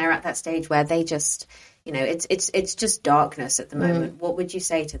yet, and they're at that stage where they just, it's just darkness at the moment. What would you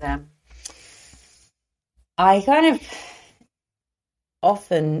say to them? I kind of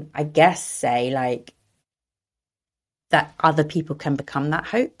often, I guess, say like that other people can become that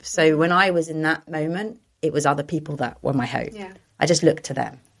hope. So when I was in that moment, it was other people that were my hope. Yeah. I just looked to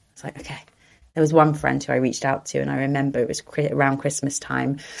them. It's like, okay. There was one friend who I reached out to, and I remember it was around Christmas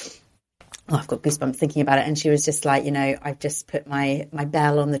time. Oh, I've got goosebumps thinking about it. And she was just like, I've just put my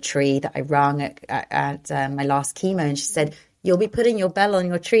bell on the tree that I rung at my last chemo. And she said, you'll be putting your bell on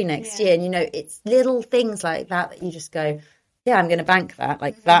your tree next year. And, it's little things like that you just go, yeah, I'm going to bank that.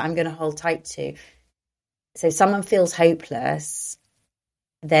 Like that I'm going to hold tight to. So if someone feels hopeless,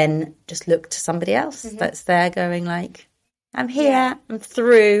 then just look to somebody else that's there going like, I'm here, I'm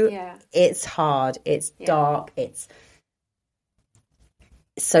through. Yeah. It's hard, it's dark, it's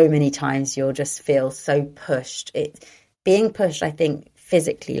so many times you'll just feel so pushed. Being pushed, I think,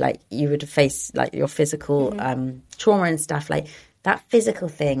 physically, like you would face like your physical trauma and stuff, like that physical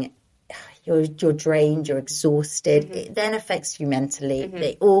thing, you're drained, you're exhausted. It then affects you mentally.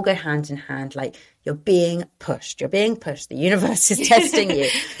 They all go hand in hand. Like you're being pushed. The universe is testing you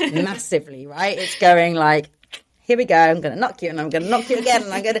massively, right? It's going like, here we go, I'm going to knock you, and I'm going to knock you again,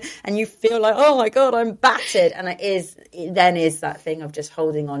 and you feel like, oh my God, I'm battered. And it then is that thing of just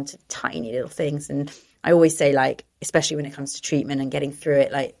holding on to tiny little things. And I always say, like, especially when it comes to treatment and getting through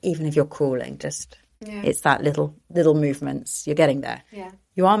it, like, even if you're crawling, just, it's that little movements, you're getting there. Yeah.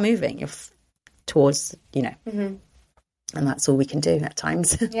 You are moving, you're towards, and that's all we can do at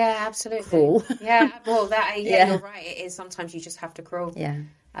times. Yeah, absolutely. Crawl. Yeah, well, you're right. It is, sometimes you just have to crawl. Yeah.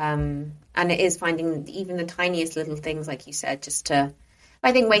 And it is finding even the tiniest little things, like you said,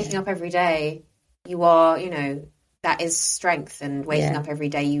 I think waking up every day, you are, that is strength, and waking up every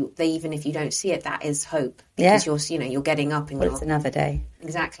day, even if you don't see it, that is hope, because you're getting up and it's another day.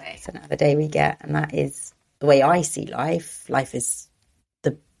 Exactly. It's another day we get. And that is the way I see life. Life is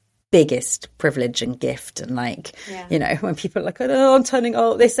the biggest privilege and gift. And like, when people are like, oh, I'm turning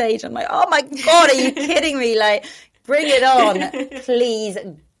old at this age, I'm like, oh my God, are you kidding me? Like, bring it on, please.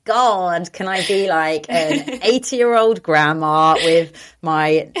 God, can I be like an 80-year-old grandma with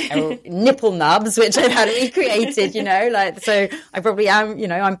my nipple nubs, which I've had recreated, so I probably am,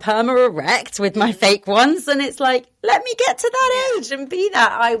 I'm perma erect with my fake ones. And it's like, let me get to that age and be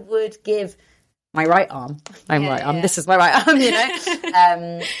that. I would give my right arm. This is my right arm, you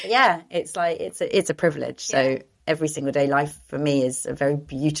know. It's like it's a privilege. So every single day life for me is a very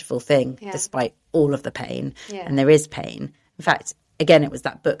beautiful thing, despite all of the pain. And there is pain. In fact, again, it was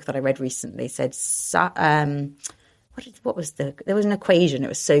that book that I read recently said, what was there was an equation. It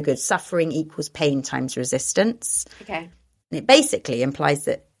was so good. Suffering equals pain times resistance. Okay. And it basically implies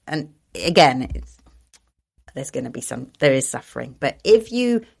that, and again, there is suffering, but if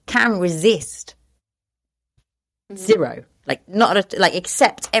you can resist zero, like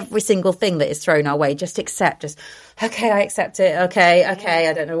accept every single thing that is thrown our way, just okay, I accept it. Okay,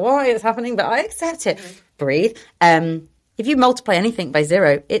 I don't know why it's happening, but I accept it. Breathe. If you multiply anything by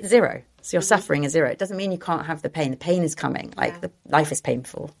zero, it's zero. So your suffering is zero. It doesn't mean you can't have the pain. The pain is coming. Life is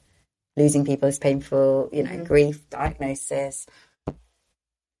painful. Losing people is painful. You know, grief, diagnosis,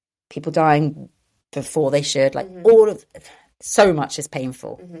 people dying before they should. So much is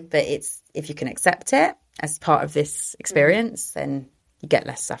painful. But if you can accept it as part of this experience, then you get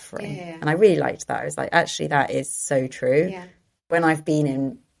less suffering. And I really liked that. I was like, actually, that is so true. When I've been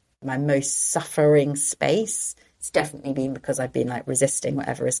in my most suffering space, it's definitely been because I've been resisting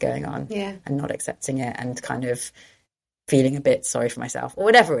whatever is going on and not accepting it and kind of feeling a bit sorry for myself or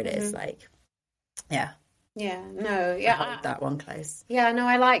whatever it is. Hold that one close.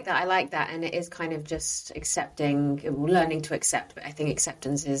 I like that, and it is kind of just learning to accept. But I think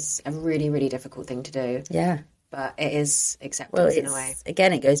acceptance is a really, really difficult thing to do. But it is acceptance in a way.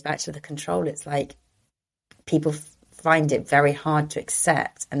 Again, it goes back to the control. It's like people find it very hard to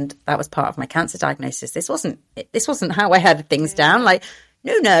accept, and that was part of my cancer diagnosis. This wasn't how I had things down.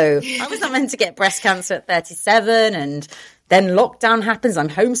 No, I was not meant to get breast cancer at 37, and then lockdown happens. I'm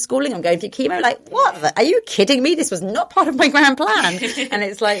homeschooling. I'm going through chemo. What? Are you kidding me? This was not part of my grand plan. And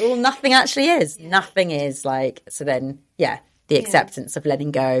it's nothing actually is. Nothing is so then, the acceptance of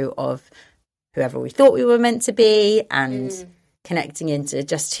letting go of whoever we thought we were meant to be and connecting into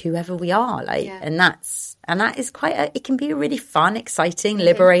just whoever we are. And that is it can be a really fun, exciting,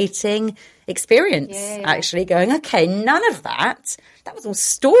 liberating experience, actually going, okay, none of that was all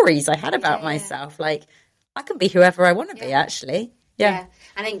stories I had about myself. I can be whoever I want to be, actually. Yeah.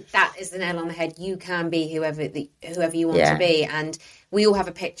 I think that is the nail on the head. You can be whoever you want to be. And we all have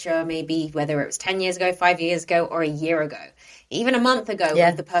a picture, maybe whether it was 10 years ago, 5 years ago, or a year ago, even a month ago,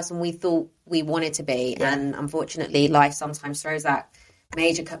 of the person we thought we wanted to be. And unfortunately, life sometimes throws that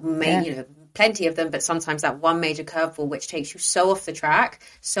major, plenty of them, but sometimes that one major curveball which takes you so off the track,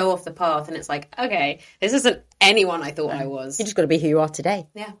 so off the path, and it's okay, this isn't anyone I thought I was. You just got to be who you are today.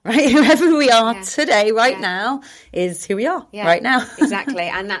 Right? Whoever we are today, now, is who we are right now. Exactly.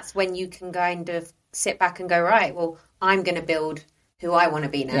 And that's when you can kind of sit back and go, right, well, I'm going to build who I want to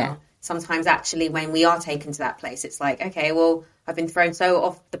be now. Sometimes actually when we are taken to that place, it's okay, well, I've been thrown so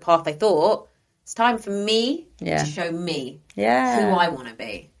off the path I thought, it's time for me to show me who I want to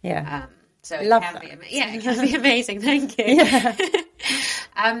be. So it can be amazing. Thank you.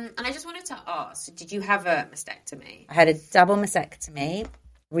 And I just wanted to ask, did you have a mastectomy? I had a double mastectomy,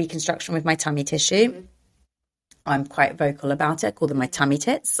 reconstruction with my tummy tissue. I'm quite vocal about it. I call them my tummy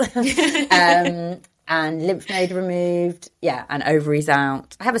tits. And lymph node removed. And ovaries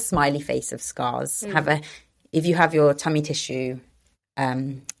out. I have a smiley face of scars. If you have your tummy tissue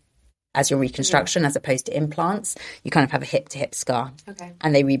as your reconstruction as opposed to implants, you kind of have a hip-to-hip scar.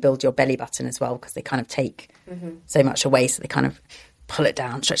 And they rebuild your belly button as well because they kind of take so much away, so they kind of pull it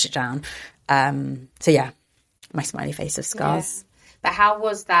down, stretch it down. My smiley face of scars. But how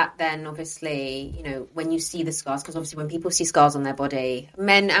was that then, obviously, when you see the scars? Because obviously when people see scars on their body,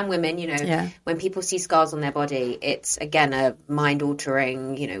 men and women, when people see scars on their body, it's, again, a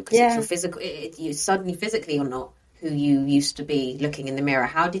mind-altering, because it's your physical, you suddenly physically you're not who you used to be looking in the mirror.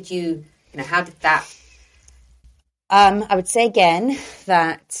 How did how did that? I would say again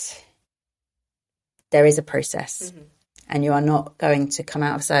that there is a process and you are not going to come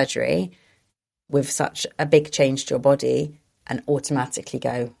out of surgery with such a big change to your body and automatically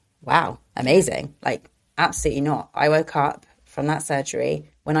go, wow, amazing. Absolutely not. I woke up from that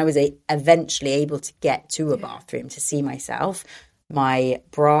surgery when I was eventually able to get to a bathroom to see myself. My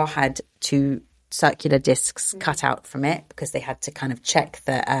bra had 2 circular discs cut out from it because they had to kind of check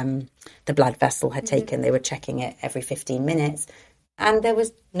that the blood vessel had taken. They were checking it every 15 minutes. And there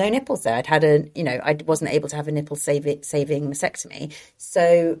was no nipples there. I wasn't able to have a nipple saving mastectomy.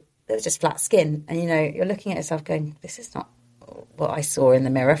 So there was just flat skin. And, you're looking at yourself going, this is not what I saw in the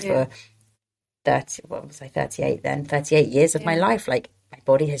mirror for 38 years of my life. My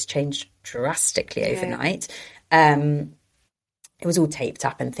body has changed drastically overnight. It was all taped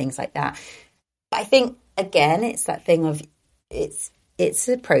up and things like that. But I think, again, it's that thing of it's it's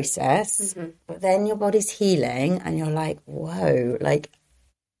a process, but then your body's healing and you're like, whoa, like,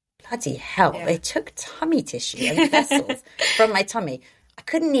 bloody hell. They took tummy tissue and vessels from my tummy. I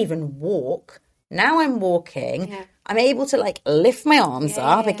couldn't even walk. Now I'm walking. Yeah. I'm able to like lift my arms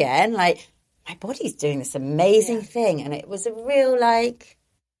up again. Like my body's doing this amazing thing. And it was a real like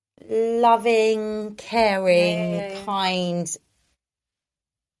loving, caring, kind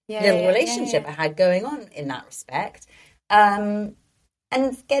little relationship I had going on in that respect. And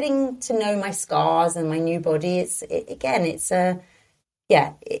getting to know my scars and my new body, it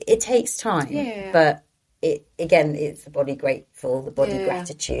takes time, but it's the body grateful, the body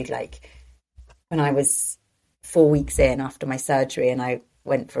gratitude. Like when I was 4 weeks in after my surgery and I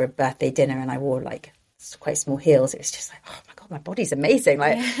went for a birthday dinner and I wore like quite small heels, it was just like, oh my God, my body's amazing.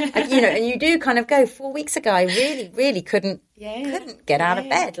 Like, and you do kind of go, 4 weeks ago, I really, really couldn't get out of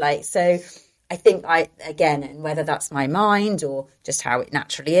bed. Like, so I think and whether that's my mind or just how it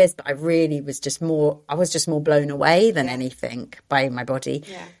naturally is, but I was just more blown away than anything by my body.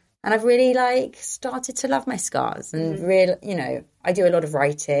 Yeah. And I've really like started to love my scars and really, I do a lot of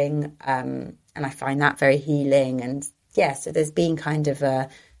writing, and I find that very healing. And so there's been kind of a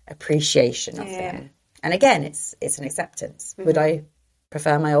appreciation of them. And again, it's an acceptance. Would I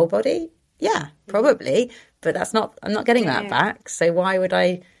prefer my old body? Yeah, probably. But I'm not getting that back. So why would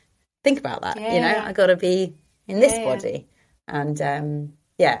I think about that? I got to be in this body. And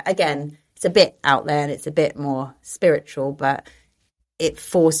again, it's a bit out there and it's a bit more spiritual, but it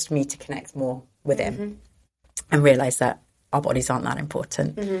forced me to connect more with him and realize that our bodies aren't that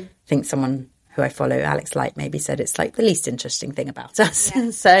important. I think someone who I follow, Alex Light, maybe said it's like the least interesting thing about us.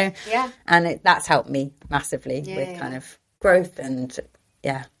 And that's helped me massively with kind of growth and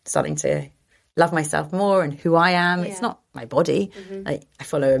starting to love myself more and who I am. It's not my body. I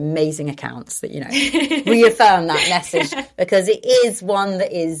follow amazing accounts that, reaffirm that message, because it is one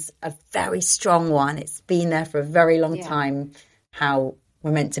that is a very strong one. It's been there for a very long time, how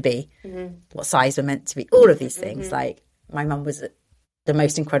we're meant to be, what size we're meant to be, all of these things. Like my mum was the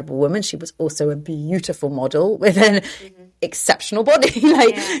most incredible woman. She was also a beautiful model with an exceptional body.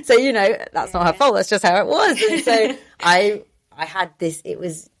 So, that's not her fault. That's just how it was. And so I had this, it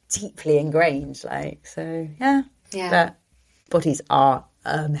was deeply ingrained, but bodies are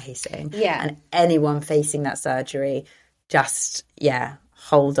amazing, and anyone facing that surgery, just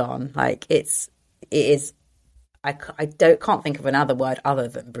hold on. Like it is, I can't think of another word other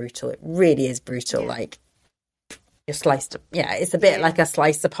than brutal. It really is brutal. Like you're sliced, it's a bit like a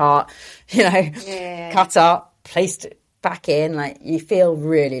slice apart, cut up, placed back in. Like you feel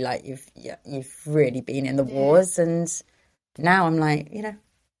really like you've really been in the wars. And now I'm like,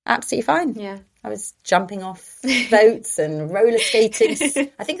 absolutely fine. I was jumping off boats and roller skating.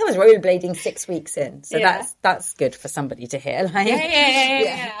 I think I was rollerblading 6 weeks in. So that's good for somebody to hear. Like,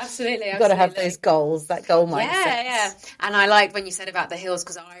 absolutely. You've got to have those goals, that goal mindset. Yeah. And I liked when you said about the heels,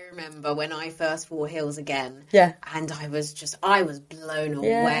 because I remember when I first wore heels again. Yeah. And I was blown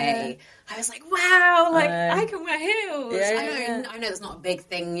away. I was like, wow, I can wear heels. I know that's not a big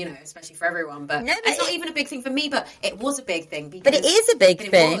thing, especially for everyone, but it's not even a big thing for me, but it was a big thing. But it is a big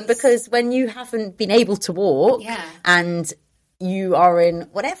thing because when you haven't been able to walk and you are in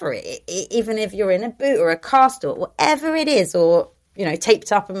whatever, even if you're in a boot or a cast or whatever it is, or,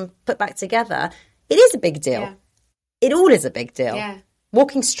 taped up and put back together, it is a big deal. Yeah. It all is a big deal. Yeah.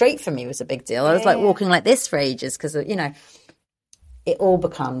 Walking straight for me was a big deal. I was walking like this for ages because, it all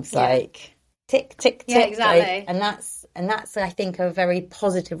becomes like tick, tick, tick. Yeah, exactly. Like, and that's, I think, a very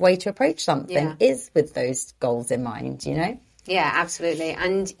positive way to approach something is with those goals in mind, Yeah, absolutely.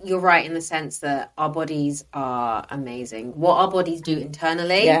 And you're right in the sense that our bodies are amazing. What our bodies do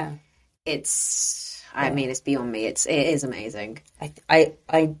internally, it's beyond me. It is amazing.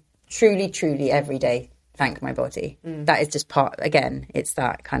 I truly every day thank my body. That is just part, again, it's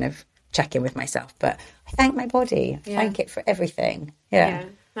that kind of check in with myself, but I thank my body. I thank it for everything. Yeah,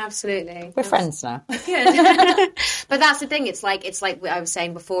 absolutely. We're friends now. Good. But that's the thing. It's like I was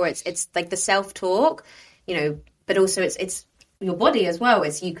saying before. It's like the self-talk, but also it's your body as well.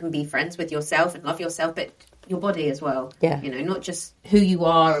 It's you can be friends with yourself and love yourself, but your body as well. Yeah, not just who you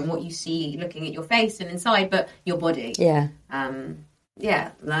are and what you see looking at your face and inside, but your body. Yeah.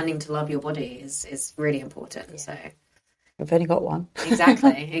 Learning to love your body is really important. Yeah. So. I've only got one.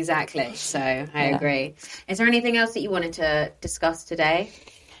 Exactly. So I agree. Is there anything else that you wanted to discuss today?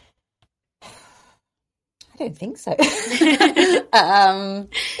 I don't think so. Is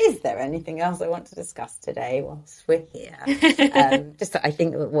there anything else I want to discuss today whilst we're here? Just that I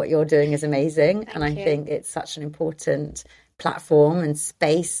think that what you're doing is amazing. Thank you. I think it's such an important platform and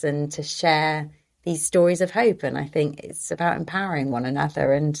space, and to share these stories of hope. And I think it's about empowering one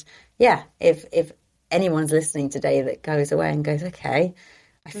another. And yeah, if anyone's listening today that goes away and goes, okay,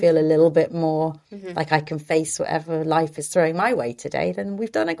 I feel a little bit more like I can face whatever life is throwing my way today, then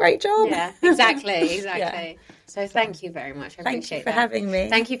we've done a great job. Yeah, exactly. Yeah. So thank you very much. I appreciate Thank you for having me.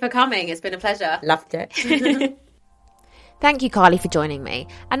 Thank you for coming. It's been a pleasure. Loved it. Thank you, Carly, for joining me,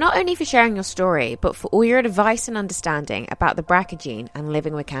 and not only for sharing your story, but for all your advice and understanding about the BRCA gene and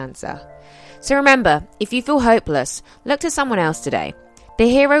living with cancer. So remember, if you feel hopeless, look to someone else today. The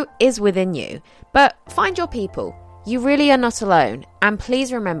hero is within you, but find your people. You really are not alone, and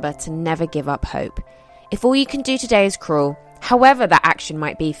please remember to never give up hope. If all you can do today is crawl, however that action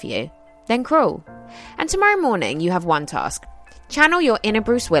might be for you, then crawl. And tomorrow morning you have one task. Channel your inner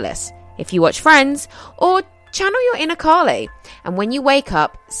Bruce Willis, if you watch Friends, or channel your inner Carly. And when you wake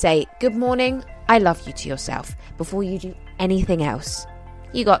up, say, "Good morning, I love you" to yourself before you do anything else.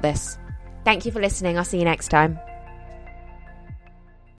 You got this. Thank you for listening. I'll see you next time.